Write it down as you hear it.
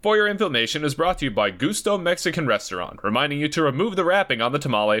For Your Information is brought to you by Gusto Mexican Restaurant, reminding you to remove the wrapping on the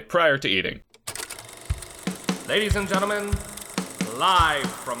tamale prior to eating. Ladies and gentlemen, live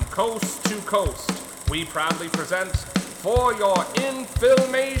from coast to coast, we proudly present For Your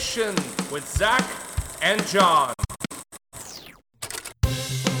Information with Zach and John.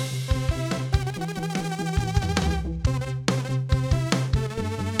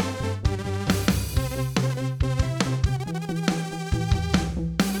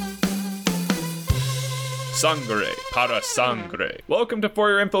 Sangre para sangre. Welcome to For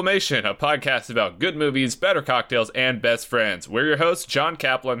Your Information, a podcast about good movies, better cocktails, and best friends. We're your hosts, John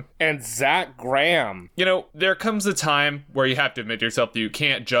Kaplan. And Zach Graham. You know, there comes a time where you have to admit to yourself that you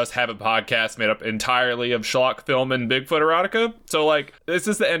can't just have a podcast made up entirely of schlock film and Bigfoot erotica. So, this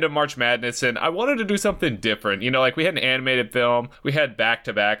is the end of March Madness, and I wanted to do something different. You know, we had an animated film, we had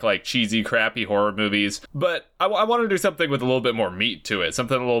back-to-back, cheesy, crappy horror movies, but I wanted to do something with a little bit more meat to it,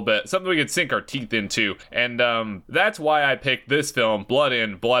 something we could sink our teeth into, and that's why I picked this film, Blood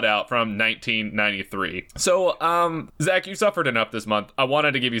In, Blood Out, from 1993. So, Zach, you suffered enough this month. I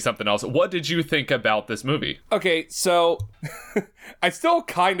wanted to give you something else. What did you think about this movie? Okay, so I still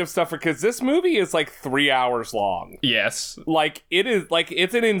kind of suffer because this movie is 3 hours long. Yes. It is,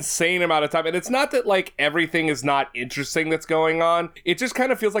 it's an insane amount of time. And it's not that, everything is not interesting that's going on. It just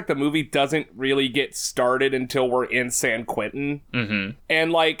kind of feels like the movie doesn't really get started until we're in San Quentin. Mm-hmm.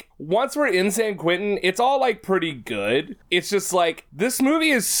 And, once we're in San Quentin, it's all, pretty good. It's just, this movie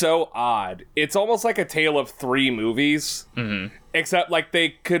is so odd. It's almost like a tale of three movies. Mm-hmm. Except,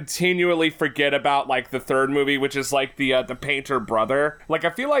 they continually forget about, the third movie, which is, the painter brother. I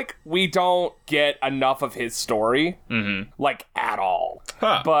feel like we don't get enough of his story. Mm-hmm. At all.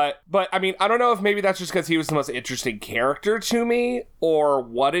 Huh. But, I mean, I don't know if maybe that's just because he was the most interesting character to me, or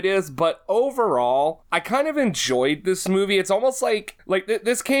what it is, but overall, I kind of enjoyed this movie. It's almost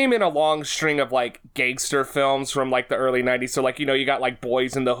this came in a long string of, gangster films from, the early 90s. So, you got,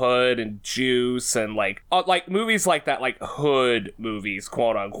 Boys in the Hood and Juice and, movies like that, hood movies,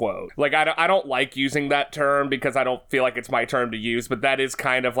 quote unquote. I don't like using that term because I don't feel like it's my term to use, but that is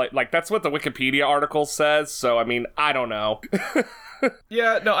kind of that's what the Wikipedia article says. So, I mean, I don't know.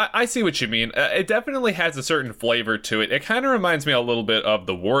 Yeah, no, I see what you mean. It definitely has a certain flavor to it. It kind of reminds me a little bit of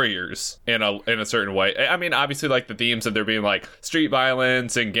The Warriors in a certain way. I mean, obviously, the themes of there being, street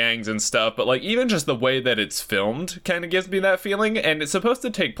violence and gangs and stuff, but, even just the way that it's filmed kind of gives me that feeling, and it's supposed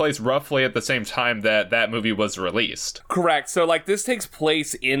to take place roughly at the same time that movie was released. Correct. So, this takes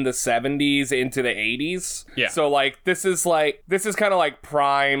place in the 70s into the 80s. Yeah. So, this is kind of,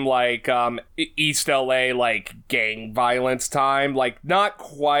 prime, East LA, gang violence time. Not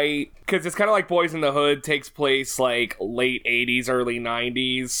quite, because it's kind of Boys in the Hood takes place late 80s, early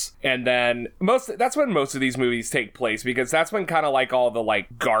 90s, and then that's when most of these movies take place, because that's when kind of all the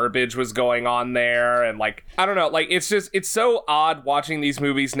garbage was going on there, and I don't know, it's so odd watching these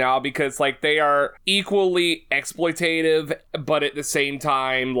movies now, because they are equally exploitative, but at the same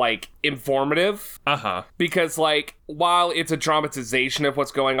time informative. Because while it's a dramatization of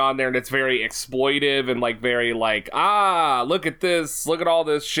what's going on there, and it's very exploitive and very look at this, look at all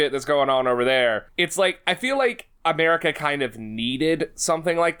this shit that's going on over there. It's I feel like America kind of needed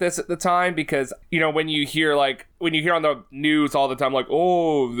something like this at the time, because when you hear on the news all the time,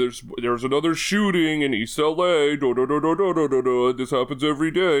 oh, there's another shooting in East LA, this happens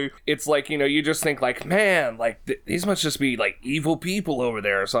every day. It's you just think man, these must just be evil people over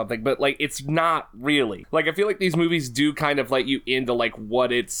there or something, but it's not really. I feel like these movies do kind of let you into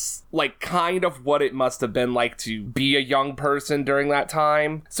what it's kind of what it must have been to be a young person during that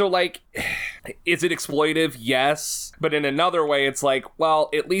time. So is it exploitive? Yes. But in another way, it's well,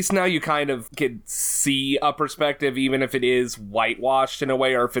 at least now you kind of can see a perspective, even if it is whitewashed in a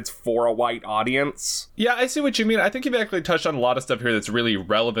way, or if it's for a white audience. Yeah, I see what you mean. I think you've actually touched on a lot of stuff here that's really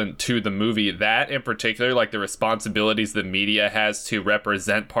relevant to the movie. That in particular, the responsibilities the media has to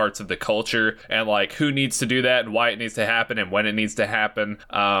represent parts of the culture, and who needs to do that and why it needs to happen and when it needs to happen.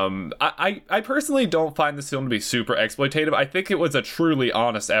 I personally don't find this film to be super exploitative. I think it was a truly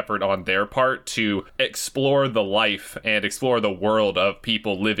honest effort on their part to explore the life and explore the world of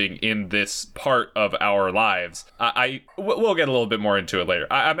people living in this part of our lives. We'll get a little bit more into it later.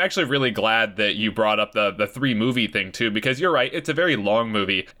 I'm actually really glad that you brought up the three movie thing too, because you're right, it's a very long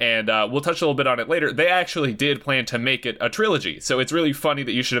movie, and we'll touch a little bit on it later. They actually did plan to make it a trilogy, so it's really funny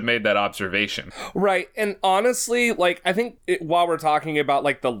that you should have made that observation. Right, and honestly, I think while we're talking about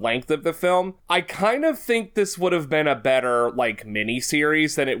the length of the film, I kind of think this would have been a better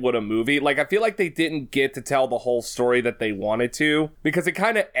mini-series than it would a movie. I feel like they didn't get to tell the whole story that they wanted to, because it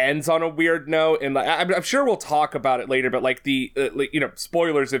kind of ends on a weird note, and I'm sure we'll talk talk about it later, but like the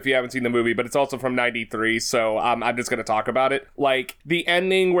spoilers if you haven't seen the movie, but it's also from 93, so I'm just gonna talk about it. Like the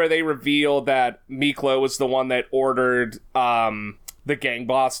ending where they reveal that Miklo was the one that ordered the gang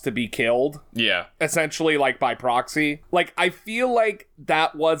boss to be killed. Yeah. Essentially, like, by proxy. Like, I feel like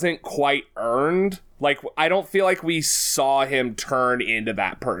that wasn't quite earned. Like, I don't feel like we saw him turn into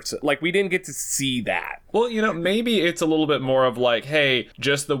that person. Like, we didn't get to see that. Well, maybe it's a little bit more of like, hey,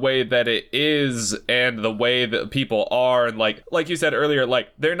 just the way that it is and the way that people are. And like you said earlier, like,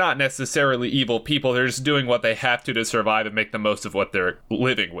 they're not necessarily evil people. They're just doing what they have to survive and make the most of what they're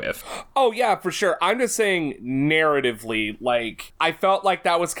living with. Oh, yeah, for sure. I'm just saying narratively, like, I felt like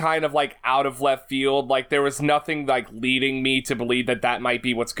that was kind of like out of left field. Like, there was nothing like leading me to believe that that might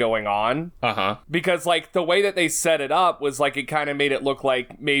be what's going on. Uh-huh. Because like the way that they set it up was like it kind of made it look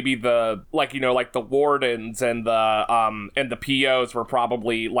like maybe the like like the wardens and the POs were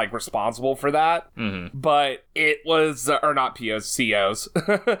probably like responsible for that. Mm-hmm. But it was or not POs, COs.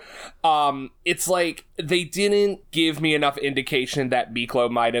 It's like they didn't give me enough indication that Miklo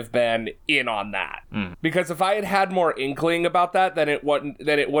might have been in on that. Because if I had more inkling about that, then it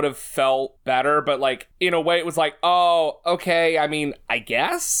would have felt better. But like in a way, it was like, oh, okay. I mean, I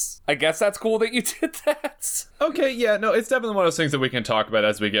guess that's cool that you did that. Okay, yeah, no, it's definitely one of those things that we can talk about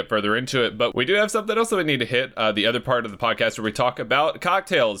as we get further into it, but we do have something else that we need to hit, the other part of the podcast where we talk about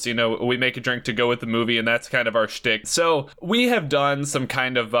cocktails. We make a drink to go with the movie, and that's kind of our shtick. So we have done some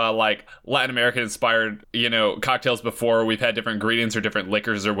kind of, like, Latin American-inspired, cocktails before. We've had different ingredients or different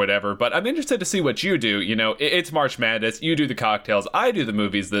liquors or whatever, but I'm interested to see what you do. It's March Madness, you do the cocktails, I do the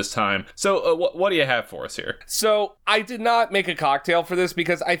movies this time. So what do you have for us here? So I did not make a cocktail for this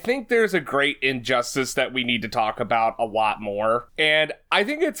because I think there's a great injustice that we need to talk about a lot more. And I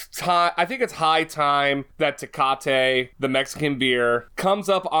think it's high time that Tecate, the Mexican beer, comes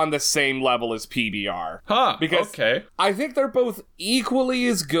up on the same level as PBR. Huh, because okay. I think they're both equally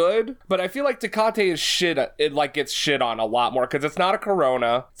as good, but I feel like Tecate gets shit on a lot more because it's not a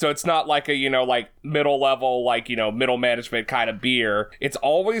Corona, so it's not like a, like middle level, like, middle management kind of beer. It's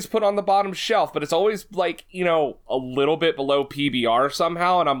always put on the bottom shelf, but it's always like, a little bit below PBR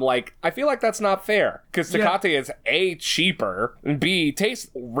somehow, and I'm like, I feel like that's not fair because Tecate is A, cheaper, and B, tastes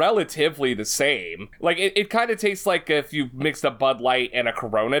relatively the same. Like it kind of tastes like if you mixed a Bud Light and a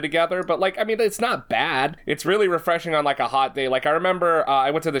Corona together, but like, I mean, it's not bad. It's really refreshing on like a hot day. Like I remember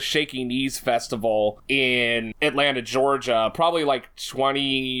I went to the Shaky Knees Festival in Atlanta, Georgia, probably like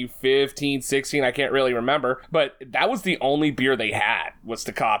 2015, 16, I can't really remember, but that was the only beer they had was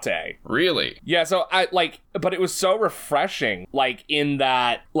Tecate. Really? Yeah, so but it was so refreshing, like in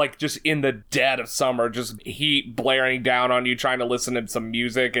that, like just in the dead of summer, just heat blaring down on you, trying to listen to some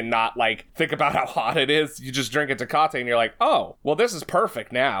music and not like think about how hot it is. You just drink a Tecate and you're like, oh, well, this is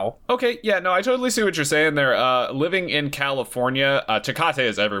perfect now. Okay, yeah, no, I totally see what you're saying there. Living in California, Tecate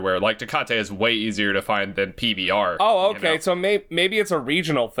is everywhere. Like Tecate is way easier to find than PBR. Oh, okay, so maybe it's a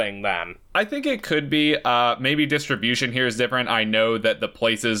regional thing then. I think it could be. Maybe distribution here is different. I know that the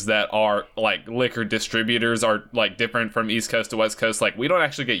places that are like liquor distributors are like different from East Coast to West Coast. Like we don't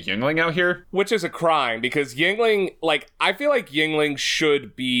actually get Yuengling out here, which is a crime because Yuengling, like I feel like Yuengling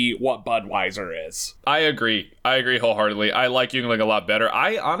should be what Budweiser is. I agree wholeheartedly. I like Yuengling a lot better.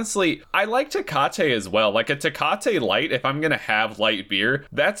 I like Tecate as well. Like a Tecate light, if I'm gonna have light beer,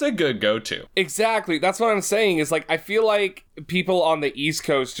 that's a good go-to. Exactly. That's what I'm saying is like I feel like people on the East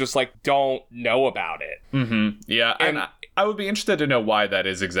Coast just like don't know about it. Mm-hmm. Yeah, and I would be interested to know why that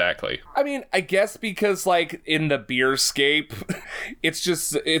is exactly. I mean, I guess because like in the beerscape, it's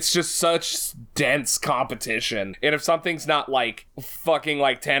just such dense competition. And if something's not like fucking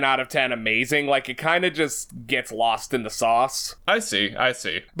like 10 out of 10 amazing, like it kind of just gets lost in the sauce. I see.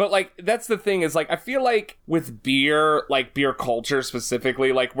 But like that's the thing is like I feel like with beer, like beer culture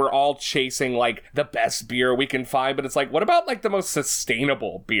specifically, like we're all chasing like the best beer we can find, but it's like what about like the most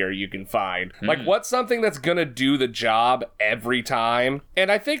sustainable beer you can find? Like what's something that's gonna do the job every time?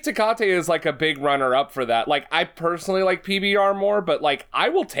 And I think Tecate is like a big runner up for that. Like I personally like PBR more, but like I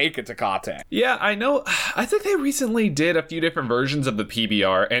will take a Tecate. Yeah, I know. I think they recently did a few different versions of the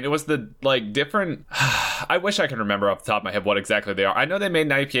PBR, and it was the like different I wish I could remember off the top of my head what exactly they are. I know they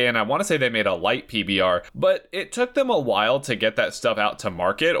made an IPA, and I want to say they made a light PBR, but it took them a while to get that stuff out to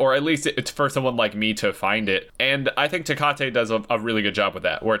market, or at least it's for someone like me to find it. And I think Tecate does a really good job with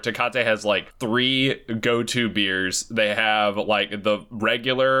that, where Tecate has like 3 go-to beers. They have like the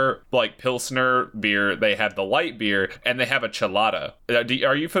regular like Pilsner beer, they have the light beer, and they have a Chelada.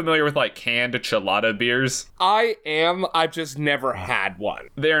 Are you familiar with like canned Chelada beers? I am. I've just never had one.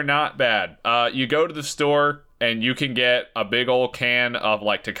 They're not bad. You go to the store, and you can get a big old can of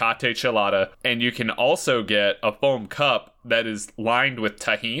like Tecate Chelada, and you can also get a foam cup that is lined with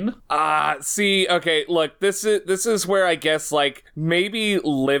tahine. See, okay, look, this is where I guess, like, maybe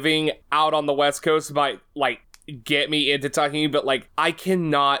living out on the West Coast might, like, get me into tahini, but, like, I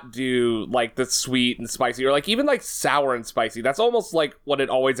cannot do, like, the sweet and spicy, or, like, even, like, sour and spicy. That's almost, like, what it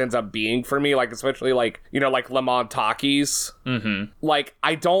always ends up being for me, like, especially, like, you know, like, lemon Takis. Mm-hmm. Like,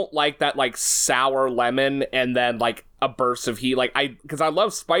 I don't like that, like, sour lemon and then, like, a burst of heat. Like, because I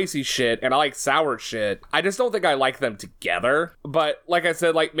love spicy shit and I like sour shit. I just don't think I like them together. But like I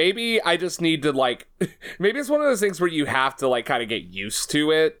said, like, maybe I just need to, like, maybe it's one of those things where you have to, like, kind of get used to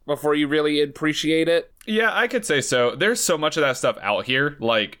it before you really appreciate it. Yeah, I could say so. There's so much of that stuff out here.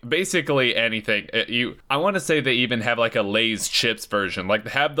 Like, basically anything. I want to say they even have, like, a Lay's chips version. Like,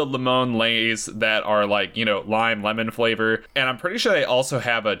 they have the lemon Lay's that are, like, you know, lime, lemon flavor. And I'm pretty sure they also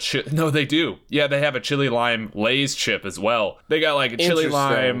have no, they do. Yeah, they have a chili lime Lay's chip as well. They got, like, a chili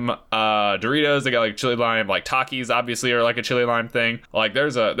lime Doritos. They got, like, chili lime, like, Takis, obviously, are, like, a chili lime thing. Like,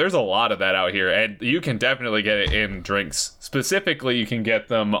 there's a lot of that out here. And you can definitely get it in drinks. Specifically, you can get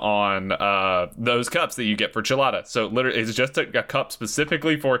them on those cups that you get for chelada. So literally it's just a cup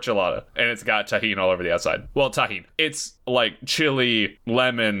specifically for chelada, and it's got tahini all over the outside. Well, tahini, it's like chili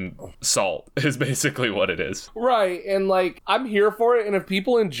lemon salt is basically what it is. Right. And like, I'm here for it, and if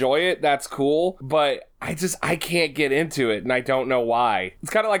people enjoy it, that's cool, but I can't get into it, and I don't know why.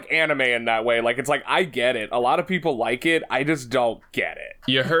 It's kind of like anime in that way. Like, it's like, I get it. A lot of people like it. I just don't get it.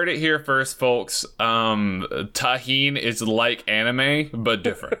 You heard it here first, folks. Tahine is like anime, but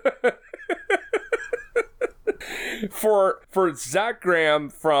different. For Zach Graham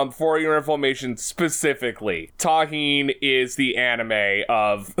from For Your Information specifically, tahine is the anime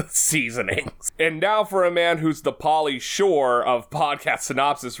of seasonings. And now for a man who's the Pauly Shore of podcast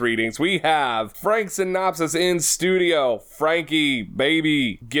synopsis readings, we have Frank Synopsis in studio. Frankie,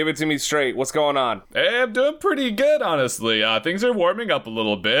 baby, give it to me straight. What's going on? Hey, I'm doing pretty good, honestly. Things are warming up a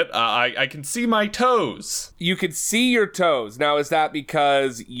little bit. I can see my toes. You can see your toes. Now, is that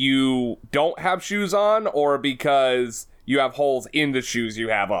because you don't have shoes on, or because you have holes in the shoes you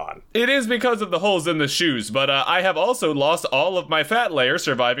have on? It is because of the holes in the shoes, but I have also lost all of my fat layer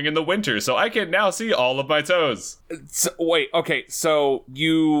surviving in the winter, so I can now see all of my toes. Wait, okay, so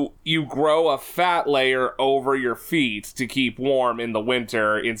you grow a fat layer over your feet to keep warm in the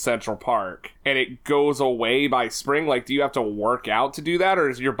winter in Central Park, and it goes away by spring? Like, do you have to work out to do that, or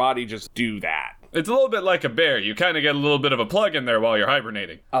does your body just do that? It's a little bit like a bear. You kind of get a little bit of a plug-in there while you're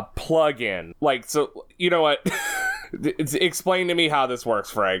hibernating. A plug-in? Like, so, you know what? Explain to me how this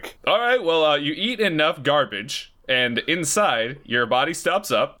works, Frank. All right, well, you eat enough garbage, and inside, your body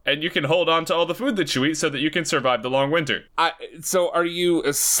stops up, and you can hold on to all the food that you eat so that you can survive the long winter. So are you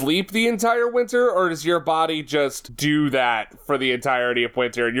asleep the entire winter, or does your body just do that for the entirety of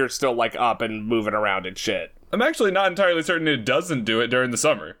winter, and you're still, like, up and moving around and shit? I'm actually not entirely certain it doesn't do it during the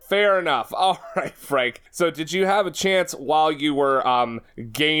summer. Fair enough. All right, Frank. So did you have a chance while you were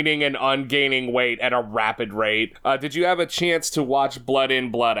gaining and ungaining weight at a rapid rate? Did you have a chance to watch Blood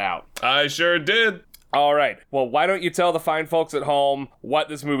In, Blood Out? I sure did. All right. Well, why don't you tell the fine folks at home what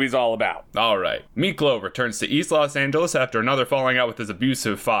this movie's all about? All right. Miklo returns to East Los Angeles after another falling out with his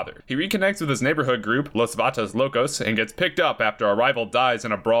abusive father. He reconnects with his neighborhood group, Los Vatos Locos, and gets picked up after a rival dies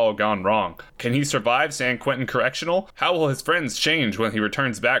in a brawl gone wrong. Can he survive San Quentin Correctional? How will his friends change when he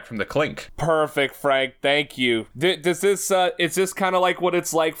returns back from the clink? Perfect, Frank. Thank you. Is this kind of like what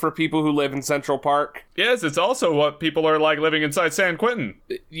it's like for people who live in Central Park? Yes, it's also what people are like living inside San Quentin.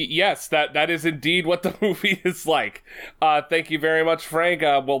 Yes, that is indeed what the movie is like. Thank you very much, Frank.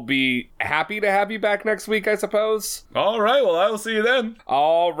 We'll be happy to have you back next week, I suppose. All right, well, I will see you then.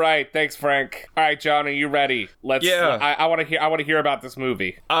 All right, thanks, Frank. All right, John, are you ready? Yeah. I want to hear about this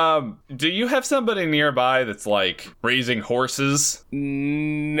movie. Do you have somebody nearby that's like raising horses?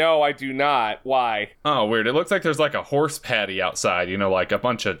 No, I do not. Why? Oh, weird. It looks like there's like a horse patty outside, you know, like a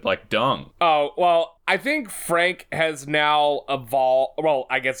bunch of like dung. Oh, well, I think Frank has now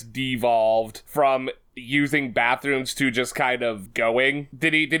devolved from using bathrooms to just kind of going.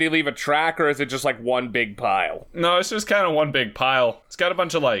 Did he leave a track, or is it just like one big pile? No, it's just kind of one big pile. It's got a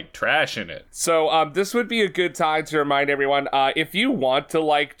bunch of like trash in it. So this would be a good time to remind everyone, if you want to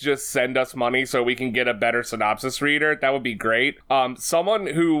like just send us money so we can get a better synopsis reader, that would be great. Someone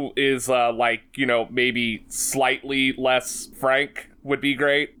who is like, you know, maybe slightly less Frank would be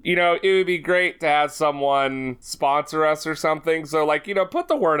great. You know, it would be great to have someone sponsor us or something. So, like, you know, put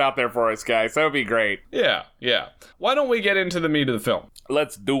the word out there for us, guys. That would be great. Yeah. Why don't we get into the meat of the film?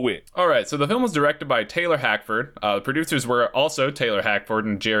 Let's do it. All right, so the film was directed by Taylor Hackford. The producers were also Taylor Hackford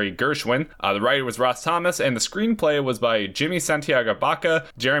and Jerry Gershwin. The writer was Ross Thomas, and the screenplay was by Jimmy Santiago Baca,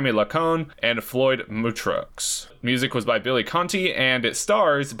 Jeremy Lacone, and Floyd Mutrox. Music was by Billy Conti, and it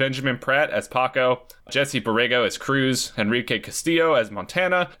stars Benjamin Pratt as Paco, Jesse Borrego as Cruz, Enrique Castillo as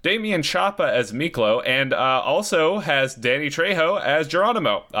Montana, Damian Chapa as Miklo, and also has Danny Trejo as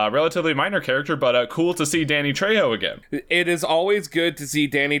Geronimo. Relatively minor character, but cool to see Danny Trejo again. It is always good to see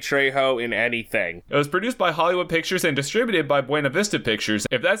Danny Trejo in anything. It was produced by Hollywood Pictures and distributed by Buena Vista Pictures.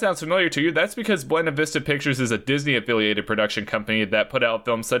 If that sounds familiar to you, that's because Buena Vista Pictures is a Disney-affiliated production company that put out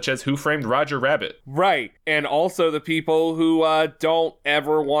films such as Who Framed Roger Rabbit? Right, and also the people who don't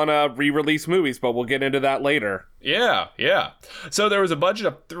ever want to re-release movies, but we'll get into that later. Yeah. So there was a budget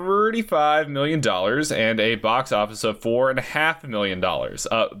of $35 million and a box office of $4.5 million.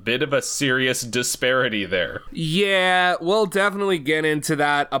 A bit of a serious disparity there. Yeah, we'll definitely get into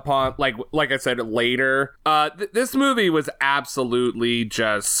that upon, like I said, later. This movie was absolutely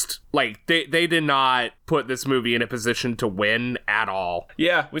just, like, they did not put this movie in a position to win at all.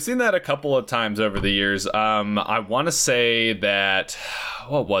 Yeah, we've seen that a couple of times over the years. I want to say that,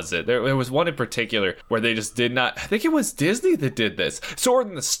 what was it? There was one in particular where they just did not, I think it was Disney that did this. Sword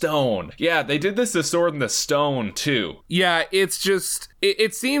in the Stone. Yeah, they did this to Sword in the Stone, too. Yeah, it's just,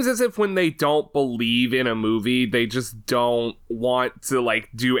 it seems as if when they don't believe in a movie, they just don't want to, like,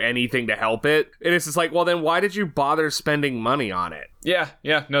 do anything to help it. And it's just like, well, then why did you bother spending money on it? Yeah,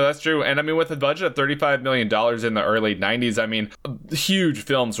 no, that's true. And I mean, with a budget of $35 million in the early 90s, I mean, huge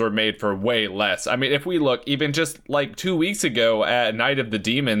films were made for way less. I mean, if we look even just like 2 weeks ago at Night of the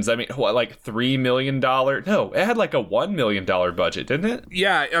Demons, I mean, what, like $3 million? No, it had like a $1 million budget, didn't it?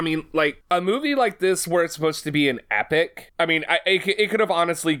 Yeah, I mean, like a movie like this where it's supposed to be an epic, I mean, it could have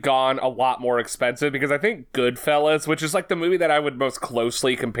honestly gone a lot more expensive, because I think Goodfellas, which is like the movie that I would most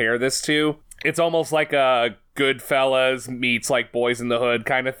closely compare this to, it's almost like a Goodfellas meets like Boys in the Hood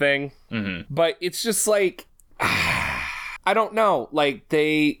kind of thing. Mm-hmm. But it's just like, I don't know, like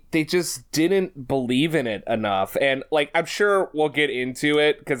they just didn't believe in it enough. And like, I'm sure we'll get into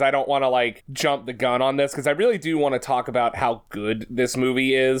it, because I don't want to like jump the gun on this, because I really do want to talk about how good this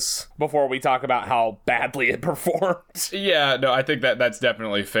movie is before we talk about how badly it performed. Yeah, no, I think that's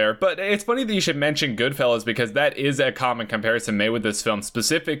definitely fair. But it's funny that you should mention Goodfellas, because that is a common comparison made with this film,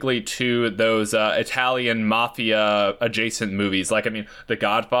 specifically to those Italian mafia adjacent movies. Like, I mean, The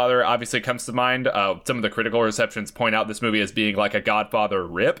Godfather obviously comes to mind. Some of the critical receptions point out this movie as being like a Godfather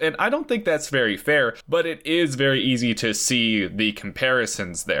rip, and I don't think that's very fair, but it is very easy to see the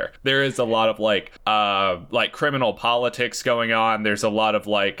comparisons there. There is a lot of like criminal politics going on. There's a lot of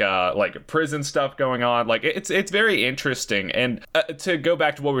like prison stuff going on. Like it's very interesting. And to go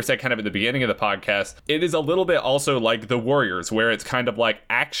back to what we were saying kind of at the beginning of the podcast, it is a little bit also like The Warriors, where it's kind of like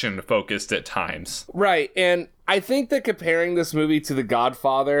action focused at times. Right, and I think that comparing this movie to The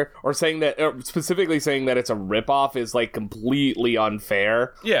Godfather, or specifically saying that it's a ripoff, is like completely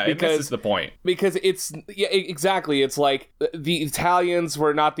unfair. Yeah, it misses the point. Because exactly. It's like the Italians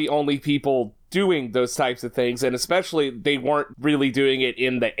were not the only people doing those types of things, and especially they weren't really doing it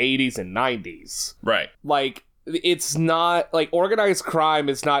in the 80s and 90s. Right. Like, it's not like organized crime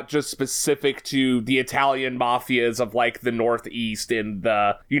is not just specific to the Italian mafias of like the Northeast in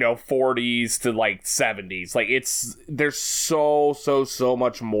the 40s to like 70s. Like there's so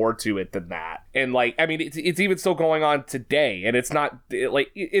much more to it than that. And like, I mean, it's even still going on today, and it's not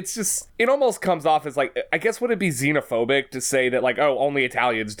it's just, it almost comes off as like, I guess, would it be xenophobic to say that like, oh, only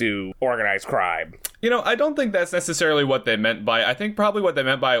Italians do organized crime? I don't think that's necessarily what they meant by it. I think probably what they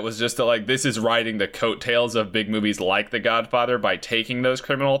meant by it was just that, like, this is riding the coattails of big movies like The Godfather by taking those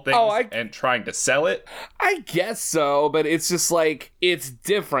criminal things and trying to sell it. I guess so, but it's just like, it's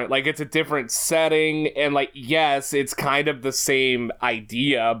different. Like, it's a different setting, and like, yes, it's kind of the same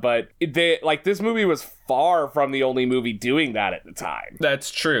idea, but this movie was far from the only movie doing that at the time.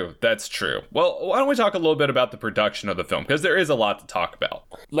 That's true. Well, why don't we talk a little bit about the production of the film, because there is a lot to talk about.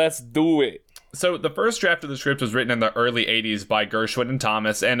 Let's do it. So the first draft of the script was written in the early 80s by Gershwin and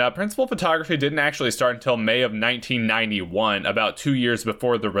Thomas, and principal photography didn't actually start until May of 1991, about 2 years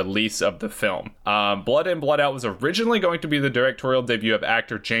before the release of the film. Blood In, Blood Out was originally going to be the directorial debut of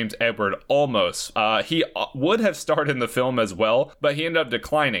actor James Edward Olmos. He would have starred in the film as well, but he ended up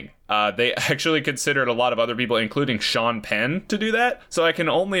declining. They actually considered a lot of other people, including Sean Penn, to do that. So I can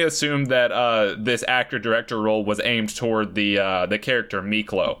only assume that this actor-director role was aimed toward the character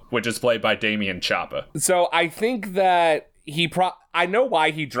Miklo, which is played by Damian Chapa. So I think that I know why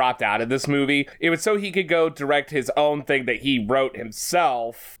he dropped out of this movie. It was so he could go direct his own thing that he wrote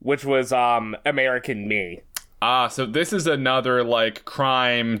himself, which was American Me. So this is another like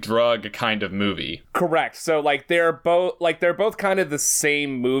crime drug kind of movie. Correct. So like they're both kind of the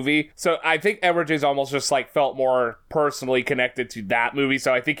same movie. So I think Edward J's almost just like felt more personally connected to that movie.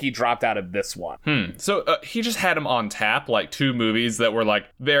 So I think he dropped out of this one. So he just had him on tap, like two movies that were like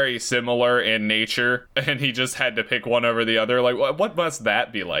very similar in nature, and he just had to pick one over the other. Like what must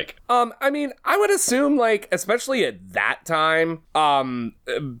that be like? I mean, I would assume like, especially at that time,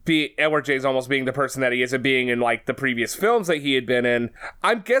 Edward J's almost being the person that he is, and being in like the previous films that he had been in,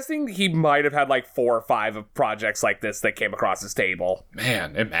 I'm guessing he might have had like 4 or 5 of projects like this that came across his table.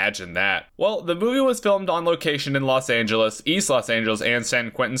 Man, imagine that. Well, the movie was filmed on location in Los Angeles, East Los Angeles, and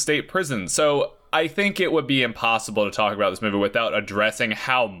San Quentin State Prison. So I think it would be impossible to talk about this movie without addressing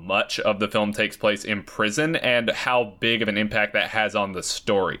how much of the film takes place in prison and how big of an impact that has on the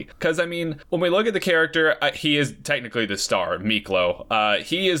story. Because, I mean, when we look at the character, he is technically the star, Miklo.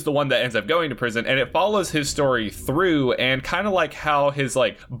 He is the one that ends up going to prison, and it follows his story through, and kind of like how his,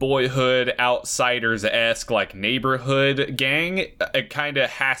 like, boyhood, outsiders-esque, like, neighborhood gang, it kind of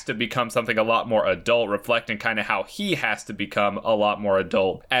has to become something a lot more adult, reflecting kind of how he has to become a lot more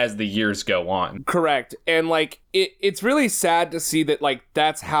adult as the years go on. Correct. And like it's really sad to see that like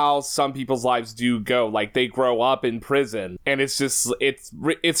that's how some people's lives do go. Like they grow up in prison, and it's just it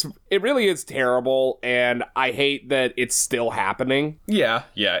really is terrible, and I hate that it's still happening. Yeah,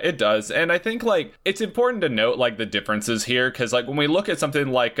 it does. And I think like it's important to note like the differences here, because like when we look at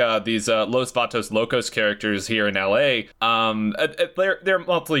something like these Los Vatos Locos characters here in LA, they're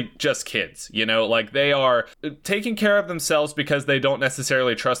mostly just kids, you know, like they are taking care of themselves because they don't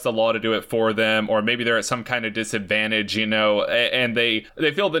necessarily trust the law to do it for them, or maybe they're at some kind of disadvantage, you know, and they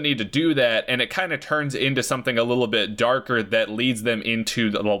feel the need to do that, and it kind of turns into something a little bit darker that leads them into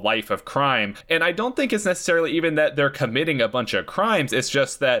the life of crime. And I don't think it's necessarily even that they're committing a bunch of crimes, it's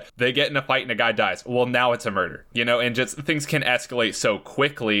just that they get in a fight and a guy dies. Well, now it's a murder, you know, and just things can escalate so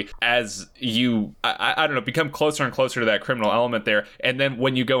quickly as you, I don't know, become closer and closer to that criminal element there. And then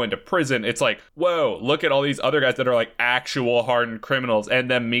when you go into prison, it's like, whoa, look at all these other guys that are like actual hardened criminals, and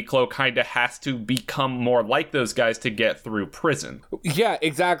then Miklo kind of has to become more like those guys to get through prison. Yeah,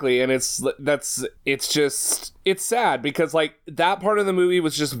 exactly. And it's sad because like that part of the movie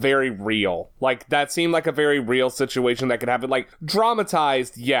was just very real. Like that seemed like a very real situation that could happen. Like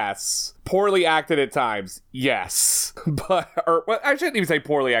dramatized, yes. Poorly acted at times, yes. I shouldn't even say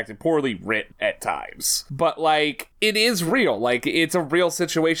poorly acted, poorly written at times. But like it is real. Like it's a real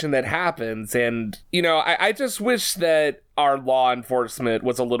situation that happens, and you know, I just wish that our law enforcement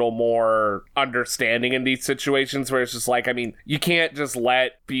was a little more understanding in these situations where it's just like, I mean, you can't just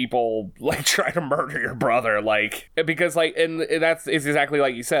let people like try to murder your brother, like, because like, and it's exactly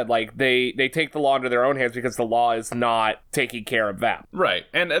like you said, like they take the law into their own hands because the law is not taking care of them. Right.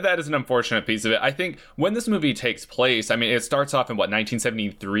 And that is an unfortunate piece of it. I think when this movie takes place, I mean, it starts off in what,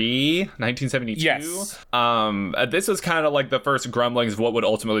 1973, 1972? Yes. This was kind of like the first grumblings of what would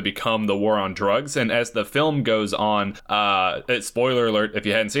ultimately become the war on drugs. And as the film goes on, spoiler alert if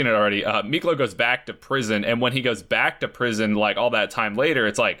you hadn't seen it already, Miklo goes back to prison, and when he goes back to prison like all that time later,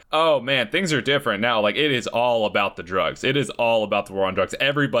 it's like, oh man, things are different now. Like it is all about the drugs. It is all about the war on drugs.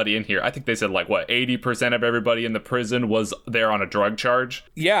 Everybody in here, I think they said like what, 80% of everybody in the prison was there on a drug charge.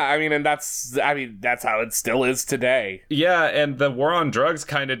 Yeah, I mean, and that's how it still is today. Yeah, and the war on drugs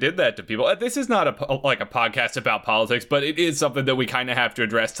kind of did that to people. This is not a podcast about politics, but it is something that we kind of have to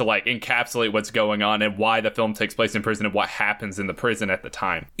address to like encapsulate what's going on and why the film takes place in prison and what happens in the prison at the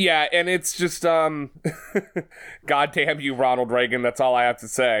time. Yeah, and it's just goddamn you, Ronald Reagan, that's all I have to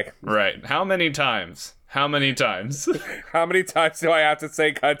say. Right. How many times? How many times? How many times do I have to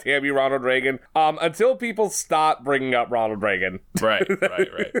say goddamn you, Ronald Reagan? Until people stop bringing up Ronald Reagan. Right.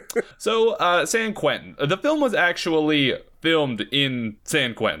 So, San Quentin. The film was actually filmed in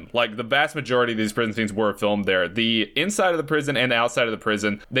San Quentin. Like, the vast majority of these prison scenes were filmed there. The inside of the prison and the outside of the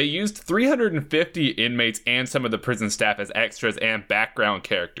prison, they used 350 inmates and some of the prison staff as extras and background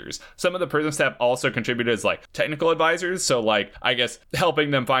characters. Some of the prison staff also contributed as, like, technical advisors. So, like, I guess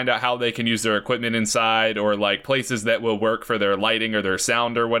helping them find out how they can use their equipment inside, or, like, places that will work for their lighting or their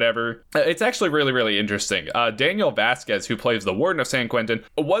sound or whatever. It's actually really, really interesting. Daniel Vasquez, who plays the warden of San Quentin,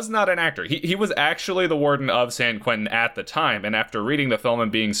 was not an actor. He was actually the warden of San Quentin at the time, and after reading the film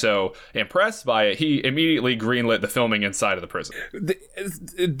and being so impressed by it, he immediately greenlit the filming inside of the prison.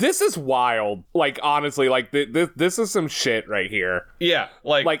 This is wild. Like, honestly, like this is some shit right here. Yeah,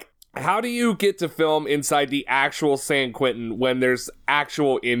 like how do you get to film inside the actual San Quentin when there's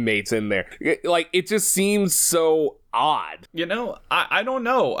actual inmates in there? Like, it just seems so odd. You know, I don't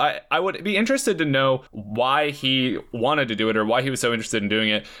know. I would be interested to know why he wanted to do it or why he was so interested in doing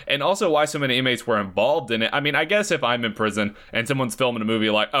it, and also why so many inmates were involved in it. I mean, I guess if I'm in prison and someone's filming a movie,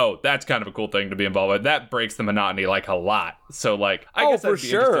 like, oh, that's kind of a cool thing to be involved with, that breaks the monotony like a lot. So like, I guess I'd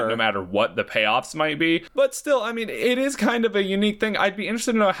be interested no matter what the payoffs might be. But still, I mean, it is kind of a unique thing. I'd be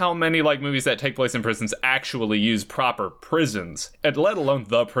interested to know how many like movies that take place in prisons actually use proper prisons, and let alone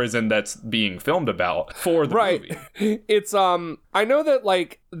the prison that's being filmed about for the movie. It's I know that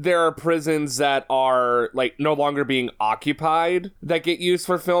like there are prisons that are like no longer being occupied that get used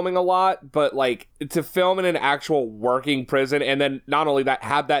for filming a lot, but like to film in an actual working prison and then not only that,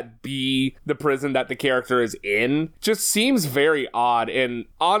 have that be the prison that the character is in just seems very odd. And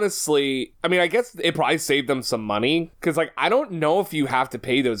honestly, I mean, I guess it probably saved them some money because like I don't know if you have to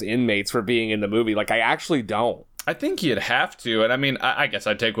pay those inmates for being in the movie. Like I actually don't. I think you'd have to, and I mean, I guess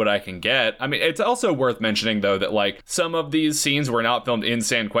I'd take what I can get. I mean, it's also worth mentioning, though, that, like, some of these scenes were not filmed in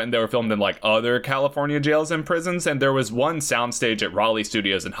San Quentin. They were filmed in, like, other California jails and prisons, and there was one soundstage at Raleigh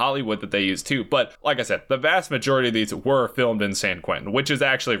Studios in Hollywood that they used, too. But, like I said, the vast majority of these were filmed in San Quentin, which is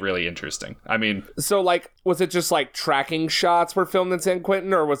actually really interesting. I mean... So, like, was it just, like, tracking shots were filmed in San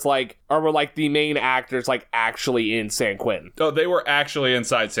Quentin, or were, like, the main actors, like, actually in San Quentin? Oh, they were actually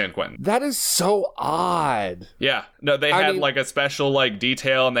inside San Quentin. That is so odd. Yeah. No, they had like a special like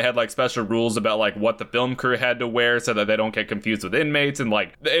detail, and they had like special rules about like what the film crew had to wear so that they don't get confused with inmates, and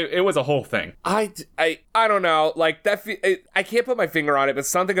like it was a whole thing. I don't know, like that. I can't put my finger on it, but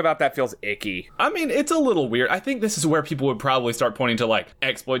something about that feels icky. I mean, it's a little weird. I think this is where people would probably start pointing to like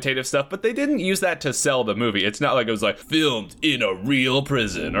exploitative stuff, but they didn't use that to sell the movie. It's not like it was like filmed in a real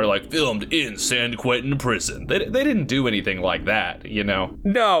prison or like filmed in San Quentin prison. They didn't do anything like that, you know?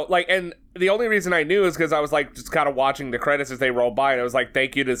 No, like, and the only reason I knew is because I was like just kind of watching the credits as they rolled by, and I was like,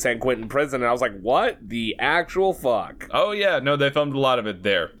 thank you to San Quentin prison, and I was like, what the actual fuck? Oh yeah, no, they filmed a lot of it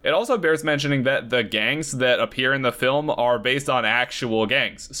there. It also bears mentioning that the gangs that appear in the film are based on actual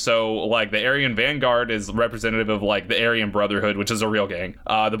gangs. So like the Aryan Vanguard is representative of like the Aryan Brotherhood, which is a real gang.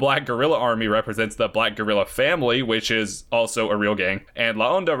 The Black Guerrilla Army represents the Black Guerrilla Family, which is also a real gang. And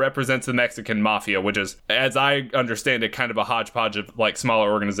La Onda represents the Mexican Mafia, which is, as I understand it, kind of a hodgepodge of like smaller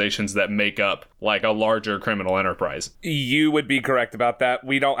organizations that make up like a larger criminal enterprise. You would be correct about that.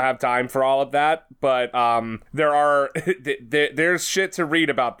 We don't have time for all of that, but there's shit to read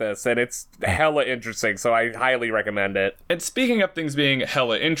about this, and it's hella interesting, so I highly recommend it. And speaking of things being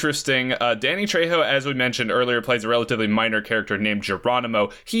hella interesting, Danny Trejo, as we mentioned earlier, plays a relatively minor character named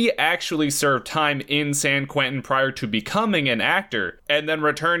Geronimo. He actually served time in San Quentin prior to becoming an actor, and then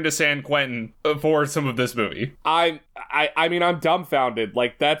returned to San Quentin for some of this movie. I mean, I'm dumbfounded.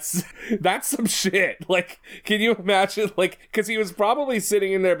 Like, that's some shit. Like, can you imagine? Like, because he was probably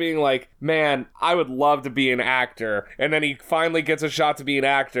sitting in there being like, man, I would love to be an actor. And then he finally gets a shot to be an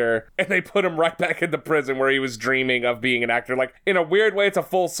actor, and they put him right back in the prison where he was dreaming of being an actor. Like, in a weird way, it's a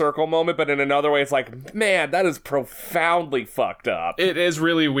full circle moment, but in another way, it's like, man, that is profoundly fucked up. It is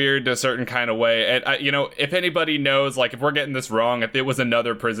really weird in a certain kind of way. And, you know, if anybody knows, like, if we're getting this wrong, if it was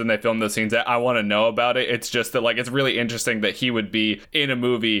another prison they filmed those scenes at, I want to know about it. It's just that, like, it's really interesting that he would be in a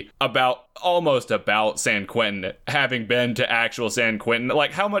movie almost about San Quentin, having been to actual San Quentin.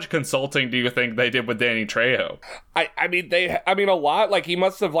 Like, how much consulting do you think they did with Danny Trejo? I mean a lot. Like, he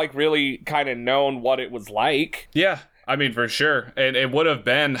must have like really kind of known what it was like. Yeah. I mean, for sure. And it would have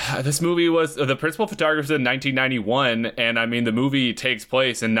been, this movie was, the principal photographer in 1991, and I mean, the movie takes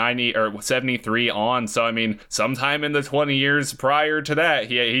place in 73 on, so I mean, sometime in the 20 years prior to that,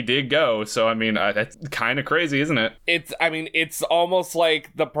 he did go, so I mean, that's kind of crazy, isn't it? It's almost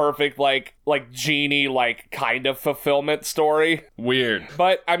like the perfect, like genie, like, kind of fulfillment story. Weird.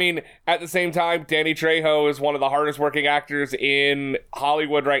 But, I mean, at the same time, Danny Trejo is one of the hardest working actors in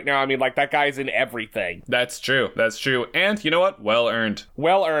Hollywood right now. I mean, like, that guy's in everything. That's true. And you know what? Well earned.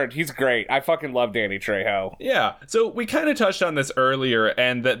 He's great. I fucking love Danny Trejo. Yeah. So we kind of touched on this earlier,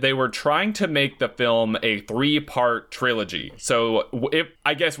 and that they were trying to make the film a 3-part trilogy. So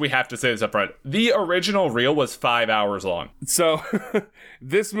I guess we have to say this up front. The original reel was 5 hours long. So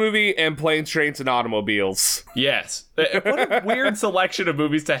this movie and Planes, Trains, and Automobiles. Yes. What a weird selection of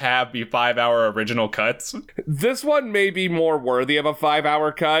movies to have be 5-hour original cuts. This one may be more worthy of a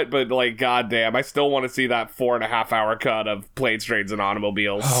 5-hour cut, but like, goddamn, I still want to see that 4.5-hour cut of Planes, Trains, and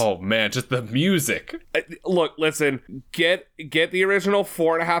Automobiles. Oh man, just the music. Look, listen, get the original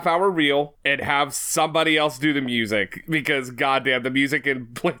 4.5-hour reel and have somebody else do the music, because goddamn, the music in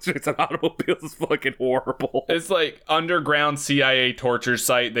Planes, Trains, and Automobiles is fucking horrible. It's like underground CIA torture torture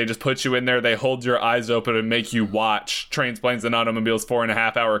site. They just put you in there, they hold your eyes open and make you watch Trains, Planes, and Automobiles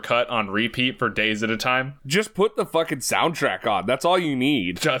 4.5 hour cut on repeat for days at a time. Just put the fucking soundtrack on. That's all you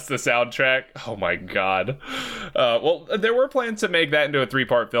need. Just the soundtrack? Oh my god. Well, there were plans to make that into a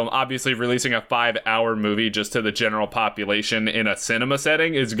 3-part film. Obviously, releasing a 5-hour movie just to the general population in a cinema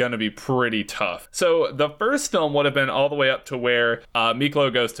setting is going to be pretty tough. So the first film would have been all the way up to where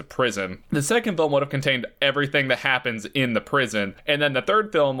Miklo goes to prison. The second film would have contained everything that happens in the prison. And then the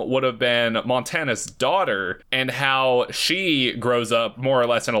third film would have been Montana's daughter and how she grows up more or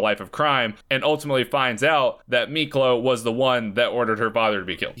less in a life of crime and ultimately finds out that Miklo was the one that ordered her father to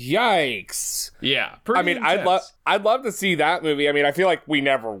be killed. Yikes. Yeah. I mean, I'd love to see that movie. I mean, I feel like we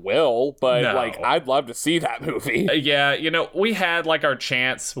never will, but I'd love to see that movie. Yeah, we had like our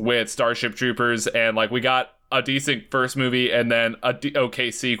chance with Starship Troopers, and like we got a decent first movie and then a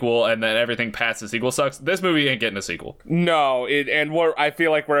okay sequel, and then everything past the sequel sucks. This movie ain't getting a sequel. No, I feel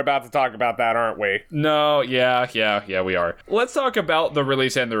like we're about to talk about that, aren't we? No, yeah, we are. Let's talk about the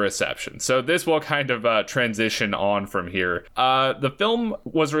release and the reception. So this will kind of transition on from here. The film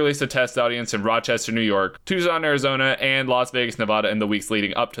was released to test audience in Rochester, New York, Tucson, Arizona, and Las Vegas, Nevada in the weeks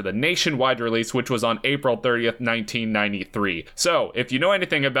leading up to the nationwide release, which was on April 30th, 1993. So if you know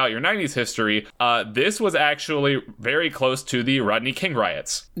anything about your 90s history, this was actually very close to the Rodney King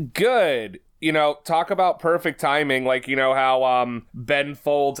riots. Good. Talk about perfect timing. Like, how Ben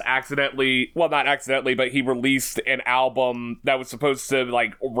Folds not accidentally, but he released an album that was supposed to,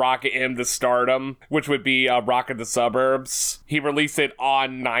 like, rocket him to stardom, which would be Rock of the Suburbs. He released it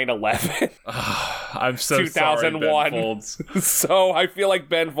on 9/11. I'm so 2001. Sorry, Ben Folds. So I feel like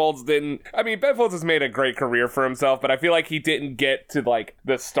Ben Folds didn't... I mean, Ben Folds has made a great career for himself, but I feel like he didn't get to, like,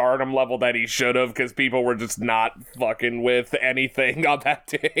 the stardom level that he should have, because people were just not fucking with anything on that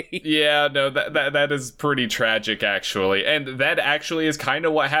day. Yeah, no, that is pretty tragic, actually. And that actually is kind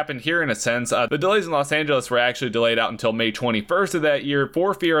of what happened here in a sense. The delays in Los Angeles were actually delayed out until May 21st of that year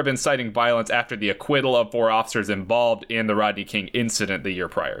for fear of inciting violence after the acquittal of 4 officers involved in the Rodney King incident the year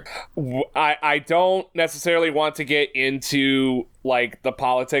prior. I don't necessarily want to get into like the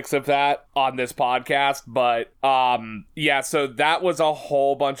politics of that on this podcast, but so that was a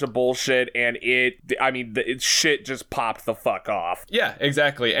whole bunch of bullshit, and shit just popped the fuck off. Yeah,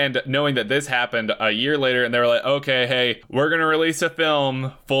 exactly. And knowing that this happened a year later, and they were like, okay, hey, we're gonna release a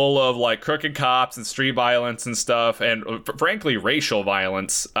film full of like crooked cops and street violence and stuff, and frankly racial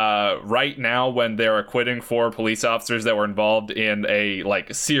violence, right now when they're acquitting 4 police officers that were involved in a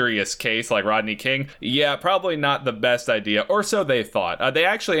like serious case like Rodney King. Yeah, probably not the best idea, or so they thought. They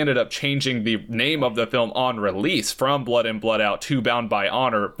actually ended up changing the name of the film on release from Blood In, Blood Out to Bound by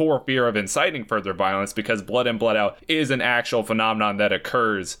Honor for fear of inciting further violence, because Blood In, Blood Out is an actual phenomenon that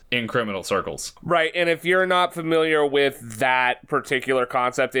occurs in criminal circles. Right, and if you're not familiar with that particular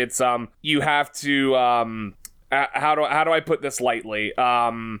concept, it's you have to how do I put this lightly?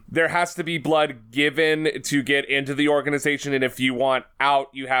 There has to be blood given to get into the organization, and if you want out,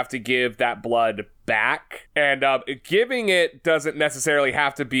 you have to give that blood back. And giving it doesn't necessarily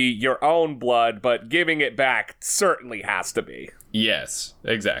have to be your own blood, but giving it back certainly has to be. Yes,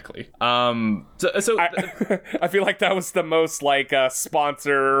 exactly. I feel like that was the most like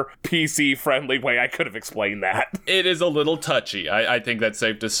sponsor PC friendly way I could have explained that. It is a little touchy. I think that's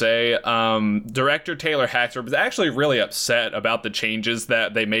safe to say. Director Taylor Hackster was actually really upset about the changes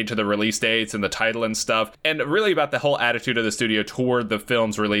that they made to the release dates and the title and stuff, and really about the whole attitude of the studio toward the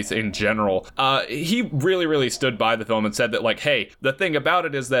film's release in general. He really stood by the film and said that, like, hey, the thing about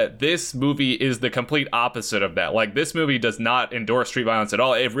it is that this movie is the complete opposite of that. Like, this movie does not endorse street violence at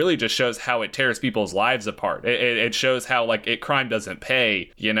all. It really just shows how it tears people's lives apart. It shows how, like, crime doesn't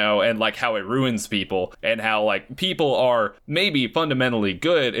pay, and, like, how it ruins people, and how, like, people are maybe fundamentally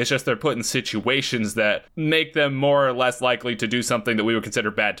good. It's just they're put in situations that make them more or less likely to do something that we would consider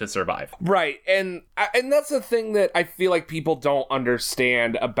bad to survive. Right, and that's the thing that I feel like people don't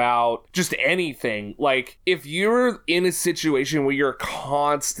understand about just anything. Like, if you're in a situation where you're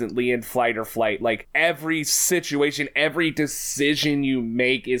constantly in fight or flight, like every situation, every decision you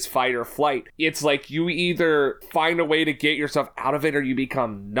make is fight or flight, it's like you either find a way to get yourself out of it or you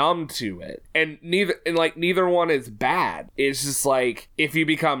become numb to it. And neither one is bad. It's just like, if you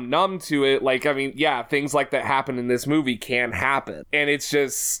become numb to it, like, I mean, yeah, things like that happen in this movie can happen. And it's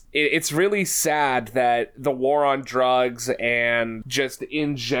just, it's really sad that the war on drugs and just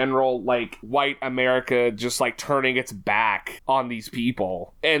in general, like, white white America just like turning its back on these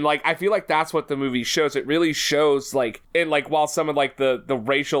people. And like I feel like that's what the movie shows. It really shows like, and like while some of like the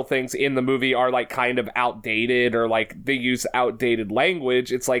racial things in the movie are like kind of outdated or like they use outdated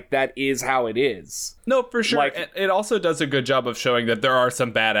language, it's like that is how it is. No, for sure. Like, it also does a good job of showing that there are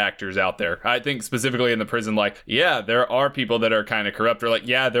some bad actors out there. I think specifically in the prison, like, yeah, there are people that are kind of corrupt, or like,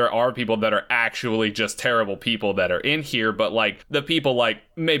 yeah, there are people that are actually just terrible people that are in here, but like the people like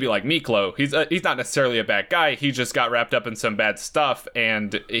maybe like Miklo, he's not necessarily a bad guy. He just got wrapped up in some bad stuff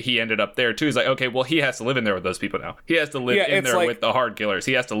and he ended up there too. He's like, okay, well, he has to live in there with those people now. He has to live in there with the hard killers.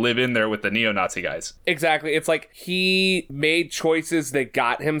 He has to live in there with the neo-Nazi guys. Exactly. It's like he made choices that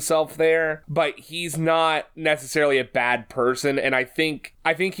got himself there, but he's not necessarily a bad person. And I think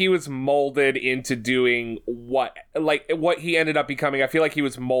he was molded into doing what he ended up becoming. I feel like he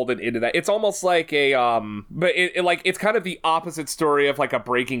was molded into that. It's almost like but it's kind of the opposite story of like a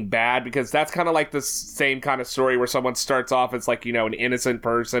Breaking Bad, because that's kind of like the same kind of story where someone starts off as like, you know, an innocent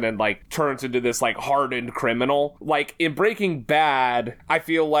person and like turns into this like hardened criminal. Like in Breaking Bad, I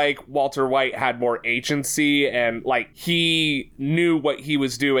feel like Walter White had more agency and like he knew what he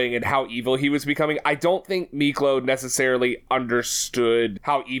was doing and how evil he was becoming. I don't think Miklo necessarily understood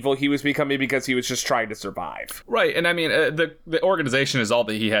how evil he was becoming because he was just trying to survive. Right, and I mean, the organization is all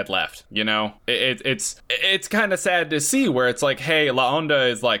that he had left, you know? It's kind of sad to see where it's like, hey, La Onda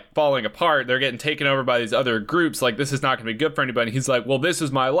is like falling apart, they're getting taken over by these other groups, like this is not going to be good for anybody. He's like, well, this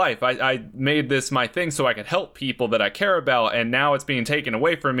is my life. I made this my thing so I could help people that I care about, and now it's being taken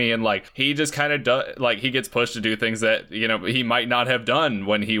away from me, and like, he just kind of he gets pushed to do things that, you know, he might not have done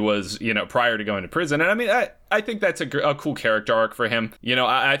when he was, you know, prior to going to prison. And I mean, I think that's a cool character arc for him. You know,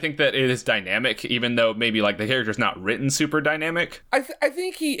 I think that it is dynamic, even though maybe like the character's not written super dynamic. I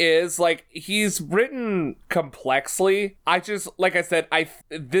think he is, like, he's written complexly. I just, like I said,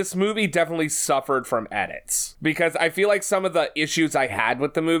 this movie definitely suffered from edits, because I feel like some of the issues I had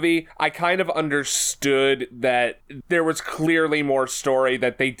with the movie, I kind of understood that there was clearly more story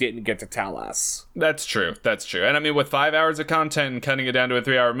that they didn't get to tell us. That's true. And I mean, with 5 hours of content and cutting it down to a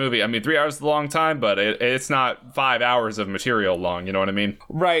 3-hour movie, I mean, 3 hours is a long time, but it's not 5 hours of material long, you know what I mean?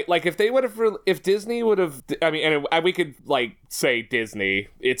 Right, like if Disney would have, I mean, and we could like say Disney,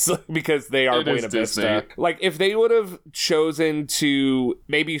 it's because they are Buena Vista. Like if they would have chosen to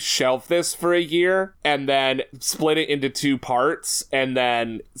maybe shelf this for a year and then split it into 2 parts and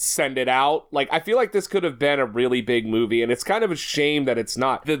then send it out, like I feel like this could have been a really big movie, and it's kind of a shame that it's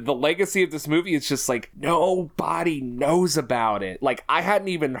not. The legacy of this movie is just like nobody knows about it. Like I hadn't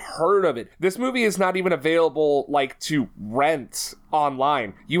even heard of it. This movie is not even available like to rent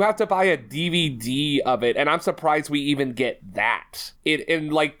online. You have to buy a DVD of it, and I'm surprised we even get that.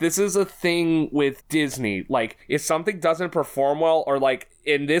 And like this is a thing with Disney. Like if something doesn't perform well, or like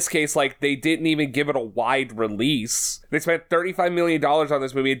in this case, like they didn't even give it a wide release. They spent $35 million on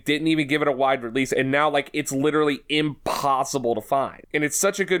this movie. It didn't even give it a wide release, and now like it's literally impossible to find. And it's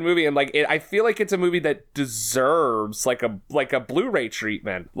such a good movie, and like I feel like it's a movie that deserves like a Blu-ray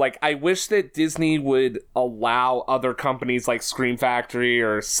treatment. Like I wish that Disney would allow other companies like Scream Factory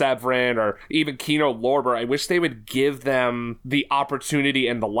or Severin or even Kino Lorber, I wish they would give them the opportunity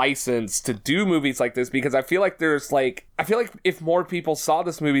and the license to do movies like this, because I feel like if more people saw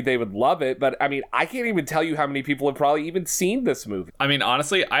this movie, they would love it. But I mean, I can't even tell you how many people have probably even seen this movie. I mean,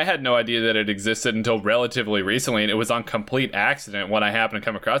 honestly, I had no idea that it existed until relatively recently, and it was on complete accident when I happened to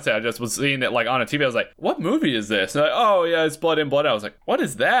come across it. I just was seeing it like on a TV. I was like, what movie is this? And like, oh yeah, it's Blood In, Blood Out. I was like, what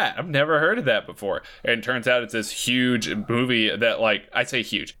is that? I've never heard of that before. And it turns out it's this huge movie that, like, I say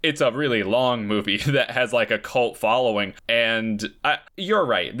huge, it's a really long movie that has like a cult following. And you're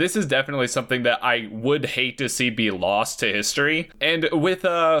right, this is definitely something that I would hate to see be lost to history. And with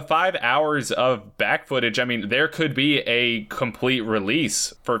 5 hours of back footage, I mean, there could be a complete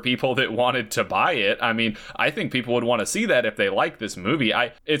release for people that wanted to buy it. I mean, I think people would want to see that if they like this movie.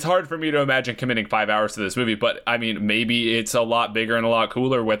 It's hard for me to imagine committing 5 hours to this movie, but I mean, maybe it's a lot bigger and a lot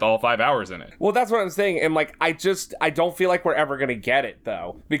cooler with all 5 hours in it. Well, that's what I'm saying. And like, I don't feel like we're ever gonna get it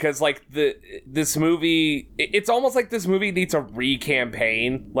though, because like this movie, it's almost like this movie needs a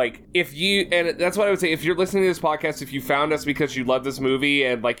re-campaign. Like and that's what I would say, if you're listening to this podcast, if you found us because you love this movie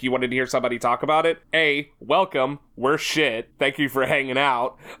and like you wanted to hear somebody talk about it, A, welcome, we're shit, thank you for hanging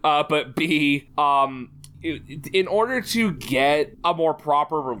out, but B, in order to get a more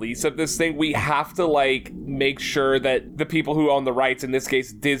proper release of this thing, we have to like make sure that the people who own the rights, in this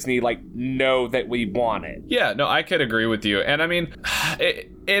case Disney, like know that we want it. Yeah, no, I could agree with you. And I mean,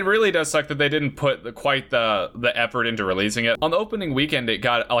 It really does suck that they didn't put quite the effort into releasing it. On the opening weekend, it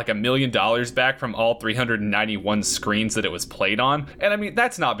got like $1 million back from all 391 screens that it was played on. And I mean,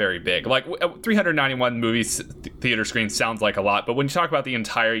 that's not very big. Like 391 movies theater screens sounds like a lot, but when you talk about the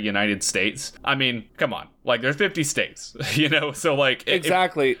entire United States, I mean, come on. Like, there's 50 states, you know? So, like...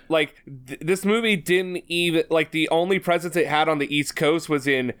 Exactly. This movie didn't even... Like, the only presence it had on the East Coast was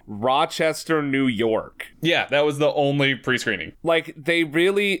in Rochester, New York. Yeah, that was the only pre-screening. Like, they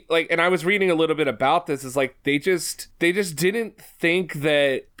really... Like, and I was reading a little bit about this. Is like, they just didn't think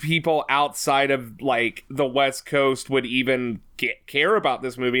that people outside of, like, the West Coast would even... care about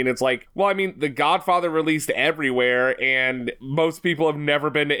this movie. And it's like, well, I mean, The Godfather released everywhere, and most people have never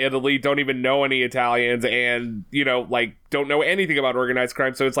been to Italy, don't even know any Italians, and, you know, like, don't know anything about organized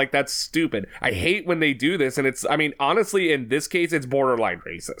crime. So it's like, that's stupid. I hate when they do this, and it's, I mean, honestly, in this case, it's borderline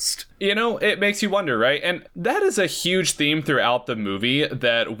racist. You know, it makes you wonder, right? And that is a huge theme throughout the movie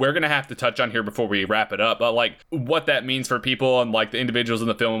that we're gonna have to touch on here before we wrap it up, but like what that means for people and like the individuals in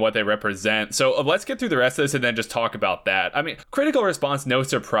the film and what they represent. So let's get through the rest of this and then just talk about that. I mean, critical response, no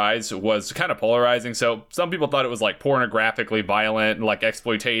surprise, was kind of polarizing. So some people thought it was like pornographically violent and like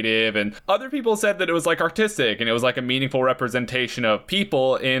exploitative, and other people said that it was like artistic and it was like a meaningful representation of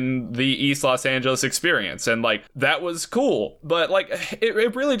people in the East Los Angeles experience, and like that was cool. But like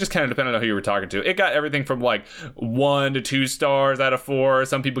it really just kind of depended on who you were talking to. It got everything from like 1 to 2 stars out of 4.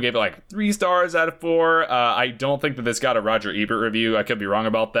 Some people gave it like 3 stars out of 4. I don't think that this got a Roger Ebert review. I could be wrong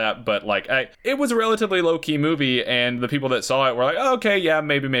about that, but like it was a relatively low-key movie, and the people that saw it were like, oh, okay, yeah,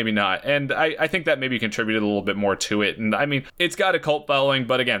 maybe not. And I think that maybe contributed a little bit more to it. And I mean, it's got a cult following,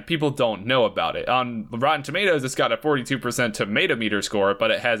 but again, people don't know about it. On Rotten Tomatoes, it's got a 42% tomato meter score,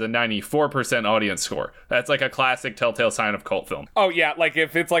 but it has a 94% audience score. That's like a classic telltale sign of cult film. Oh yeah, like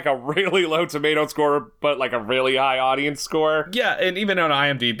if it's like a really low tomato score, but like a really high audience score. Yeah, and even on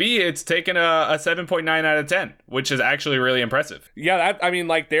IMDb, it's taken a 7.9 out of 10, which is actually really impressive. Yeah, that, I mean,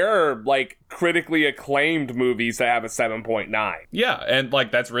 like there are like critically acclaimed movies that have a 7.9. Yeah, and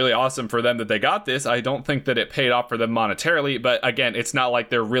like that's really awesome for them that they got this. I don't think that it paid off for them monetarily, but again, it's not like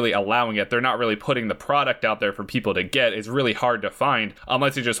they're really allowing it. They're not really putting the product out there for people to get. It's really hard to find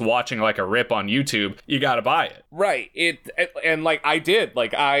unless you're just watching like a rip on YouTube. You gotta buy it. Right. And like I did.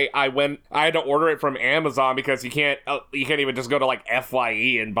 Like I had to order it from Amazon because you can't even just go to like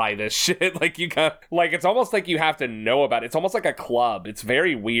FYE and buy this shit. Like you got like it's almost like you have to know about it. It's almost like a club. It's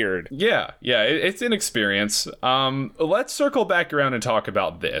very weird. Yeah, it's an experience. Let's circle back around and talk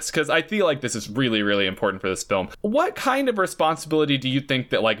about this, because I feel like this is really, really important for this film. What kind of responsibility do you think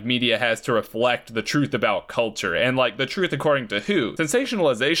that like media has to reflect the truth about culture, and like the truth according to who?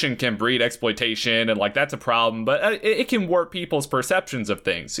 Sensationalization can breed exploitation, and like that's a problem, but it can warp people's perceptions of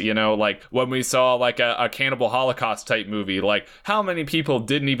things. You know, like when we saw like a cannibal Holocaust type movie, like how many people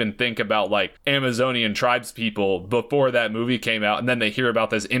didn't even think about like Amazonian tribes people before that movie came out, and then they hear about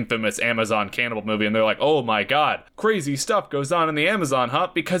this infamous Amazon cannibal movie and they're like, oh my god, crazy stuff goes on in the Amazon, huh?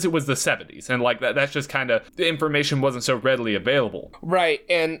 Because it was the 70s, and like that's just kind of, the information wasn't so readily available. Right.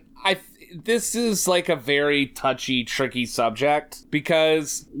 And this is like a very touchy, tricky subject,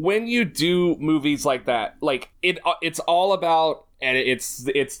 because when you do movies like that, like it's all about, and it's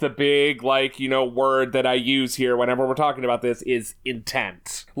the big, like, you know, word that I use here whenever we're talking about this is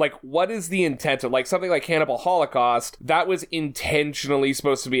intent. Like, what is the intent of, like, something like Cannibal Holocaust? That was intentionally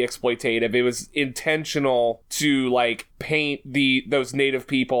supposed to be exploitative. It was intentional to, like, paint those native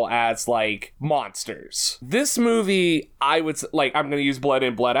people as, like, monsters. This movie, I would, like, I'm gonna use Blood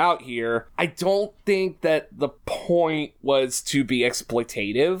In, Blood Out here. I don't think that the point was to be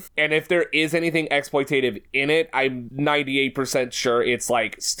exploitative. And if there is anything exploitative in it, I'm 98% sure it's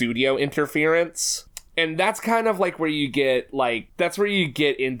like studio interference. And that's kind of like where you get, like, that's where you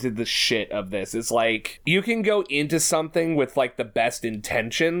get into the shit of this. It's like, you can go into something with, like, the best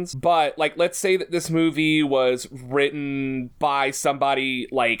intentions, but, like, let's say that this movie was written by somebody,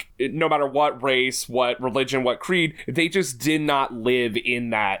 like, no matter what race, what religion, what creed, they just did not live in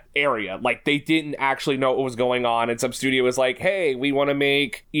that area. Like, they didn't actually know what was going on, and some studio was like, hey, we want to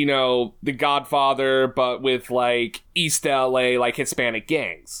make, you know, The Godfather, but with, like, East LA, like, Hispanic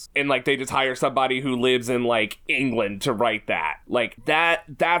gangs. And, like, they just hire somebody who lives in, like, England to write that. Like,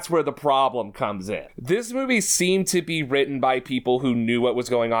 that's where the problem comes in. This movie seemed to be written by people who knew what was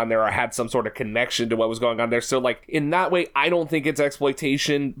going on there or had some sort of connection to what was going on there. So, like, in that way, I don't think it's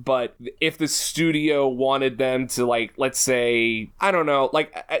exploitation, but if the studio wanted them to, like, let's say, I don't know,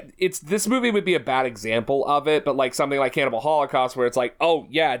 like, this movie would be a bad example of it, but, like, something like Cannibal Holocaust, where it's like, oh,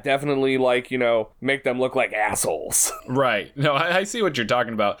 yeah, definitely, like, you know, make them look like assholes. Right. No, I see what you're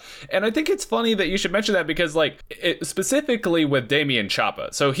talking about. And I think it's funny that you should should mention that because, like, specifically with Damien Chapa,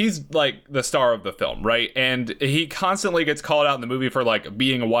 so he's like the star of the film, right? And he constantly gets called out in the movie for like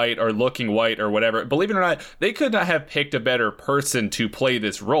being white or looking white or whatever. Believe it or not, they could not have picked a better person to play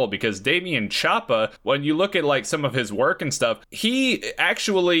this role, because Damien Chapa, when you look at like some of his work and stuff, he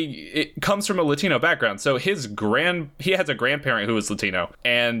actually it comes from a Latino background. So he has a grandparent who was Latino,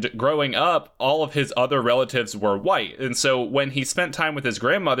 and growing up, all of his other relatives were white. And so when he spent time with his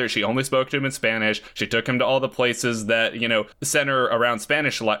grandmother, she only spoke to him in Spanish. She took him to all the places that, you know, center around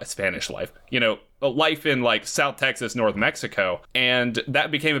Spanish life, you know, life in like South Texas, North Mexico, and that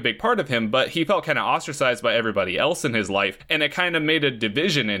became a big part of him, but he felt kind of ostracized by everybody else in his life, and it kind of made a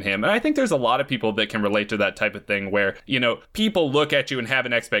division in him. And I think there's a lot of people that can relate to that type of thing where, you know, people look at you and have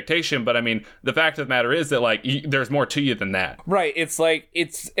an expectation, but I mean, the fact of the matter is that like there's more to you than that. Right.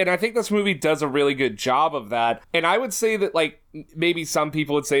 And I think this movie does a really good job of that. And I would say that like maybe some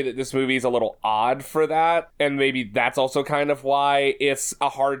people would say that this movie is a little odd for that, and maybe that's also kind of why it's a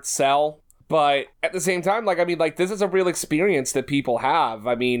hard sell. But at the same time, like, I mean, like, this is a real experience that people have.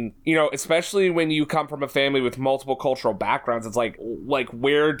 I mean, you know, especially when you come from a family with multiple cultural backgrounds, it's like,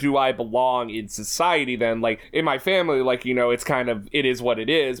 where do I belong in society then? Like, in my family, like, you know, it's kind of, it is what it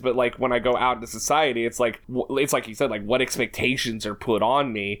is. But, like, when I go out into society, it's like you said, like, what expectations are put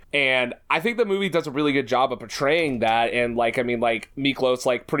on me? And I think the movie does a really good job of portraying that. And, like, I mean, like, Miklos,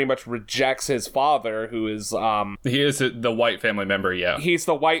 like, pretty much rejects his father, who is, he is the white family member, yeah. He's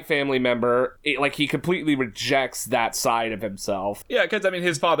the white family member. Like, he completely rejects that side of himself. Yeah, because, I mean,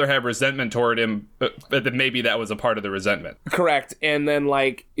 his father had resentment toward him, but then maybe that was a part of the resentment. Correct. And then,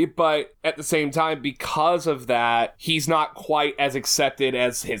 like, but at the same time, because of that, he's not quite as accepted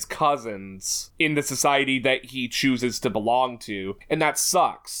as his cousins in the society that he chooses to belong to. And that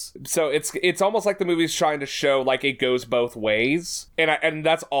sucks. So it's almost like the movie's trying to show, like, it goes both ways. And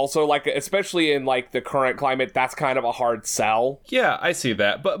that's also, like, especially in, like, the current climate, that's kind of a hard sell. Yeah, I see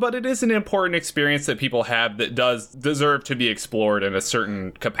that. But it is an important experience that people have that does deserve to be explored in a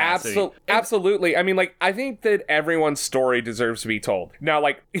certain capacity. Absolutely. I mean, like, I think that everyone's story deserves to be told. Now,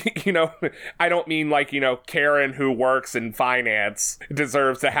 like, you know, I don't mean, like, you know, Karen, who works in finance,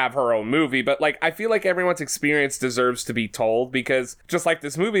 deserves to have her own movie, but, like, I feel like everyone's experience deserves to be told, because just like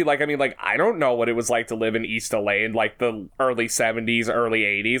this movie, like, I mean, like, I don't know what it was like to live in East LA in, like, the early 70s, early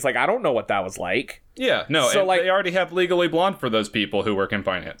 80s. Like, I don't know what that was like. Yeah, no, so, like, they already have Legally Blonde for those people who work in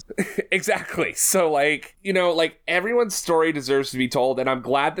finance. Exactly. So, like, you know, like, everyone's story deserves to be told, and I'm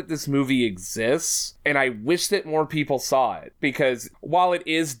glad that this movie exists, and I wish that more people saw it, because while it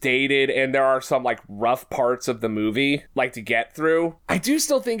is dated and there are some, like, rough parts of the movie, like, to get through, I do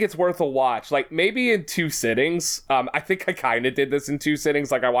still think it's worth a watch. Like, maybe in 2 sittings. I think I kind of did this in 2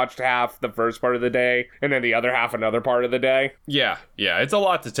 sittings. Like, I watched half the first part of the day, and then the other half another part of the day. Yeah, it's a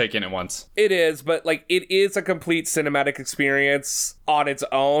lot to take in at once. It is, but, like, it is a complete cinematic experience on its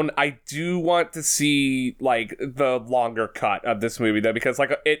own. I do want to see, like, the longer cut of this movie, though, because,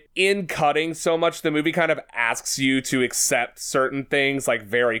 like, in cutting so much, the movie kind of asks you to accept certain things, like,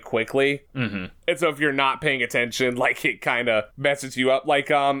 very quickly. Mm-hmm. And so if you're not paying attention, like, it kind of messes you up. Like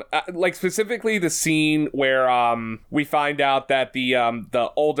specifically the scene where we find out that the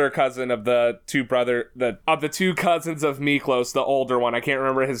older cousin of the two cousins of Miklos, the older one, I can't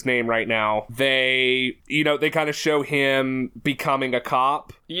remember his name right now, they kind of show him becoming a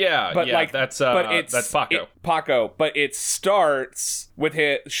cop. Yeah, but that's Paco. Paco, but it starts with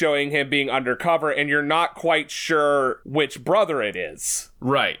showing him being undercover, and you're not quite sure which brother it is.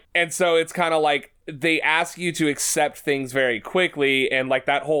 Right. And so it's kind of like they ask you to accept things very quickly, and like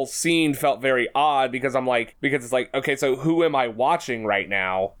that whole scene felt very odd because it's like, okay, so who am I watching right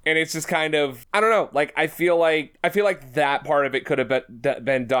now? And it's just kind of, I don't know, like I feel like that part of it could have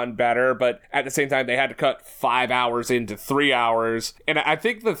been done better, but at the same time they had to cut 5 hours into 3 hours, and I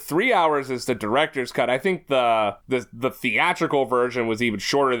think the 3 hours is the director's cut. I think the theatrical version was even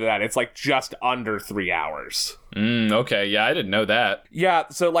shorter than that. It's like just under 3 hours. Okay, yeah, I didn't know that. Yeah,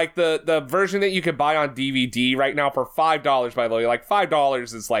 so like the version that you could buy on DVD right now for $5, by the way, like $5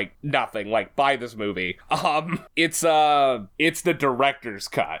 is like nothing. Like, buy this movie. It's the director's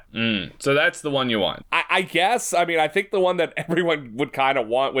cut. So that's the one you want. I guess. I mean, I think the one that everyone would kind of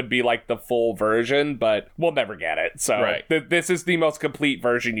want would be like the full version, but we'll never get it. So right. This is the most complete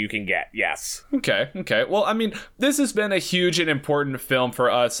version you can get. Yes. Okay. Well, I mean, this has been a huge and important film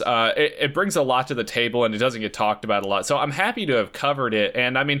for us. It brings a lot to the table, and it doesn't get talked about a lot. So I'm happy to have covered it.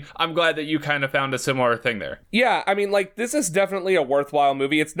 And I mean, I'm glad that you kind of found a similar thing there. Yeah. I mean, like, this is definitely a worthwhile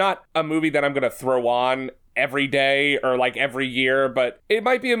movie. It's not a movie that I'm going to throw on every day or like every year, but it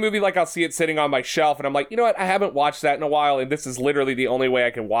might be a movie like I'll see it sitting on my shelf and I'm like, you know what, I haven't watched that in a while and this is literally the only way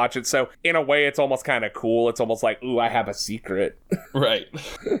I can watch it. So in a way, it's almost kind of cool. It's almost like, ooh, I have a secret. Right.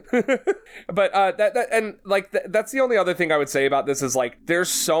 But that's the only other thing I would say about this is like there's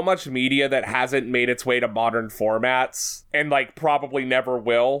so much media that hasn't made its way to modern formats and like probably never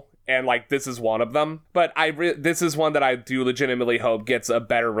will. And like this is one of them, but this is one that I do legitimately hope gets a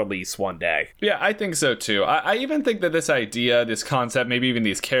better release one day. Yeah, I think so too. I even think that this idea, this concept, maybe even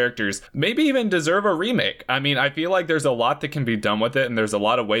these characters, maybe even deserve a remake. I mean, I feel like there's a lot that can be done with it, and there's a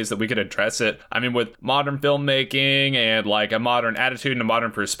lot of ways that we could address it. I mean, with modern filmmaking and like a modern attitude and a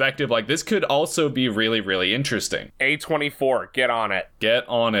modern perspective, like this could also be really, really interesting. A24, get on it. Get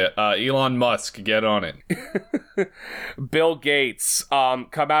on it. Elon Musk, get on it. Bill Gates, come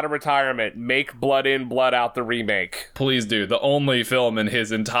out of retirement, make Blood In, Blood Out the remake. Please do. The only film in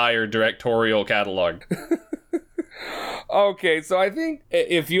his entire directorial catalog. Okay, so I think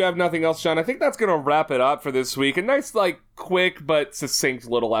if you have nothing else, Sean, I think that's gonna wrap it up for this week. A nice, like, quick but succinct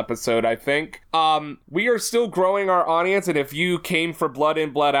little episode, I think. We are still growing our audience, and if you came for Blood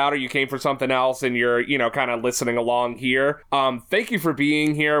In, Blood Out, or you came for something else and you're, you know, kind of listening along here, thank you for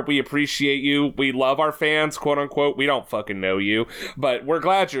being here. We appreciate you. We love our fans, quote unquote. We don't fucking know you, but we're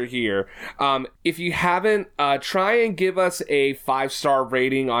glad you're here. If you haven't, try and give us a 5-star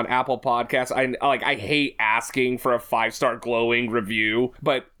rating on Apple Podcasts. I hate asking for a 5-star glowing review,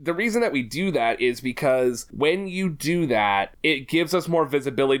 but the reason that we do that is because when you do that, it gives us more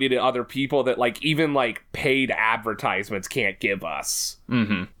visibility to other people that like even like paid advertisements can't give us.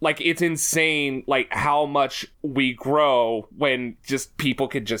 Mm-hmm. Like it's insane like how much we grow when just people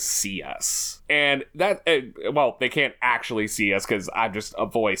could just see us. And that, well, they can't actually see us because I'm just a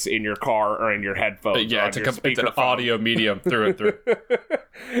voice in your car or in your headphones. Yeah, it's an audio medium through and through.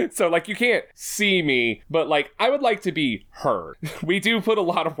 So, like, you can't see me, but, like, I would like to be heard. We do put a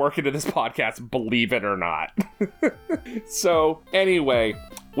lot of work into this podcast, believe it or not. So, anyway,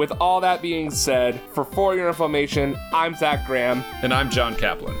 with all that being said, for Your Information, I'm Zach Graham. And I'm John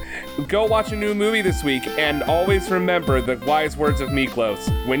Kaplan. Go watch a new movie this week, and always remember the wise words of Miklos.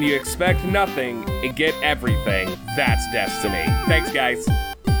 When you expect nothing and get everything, that's destiny. Thanks, guys.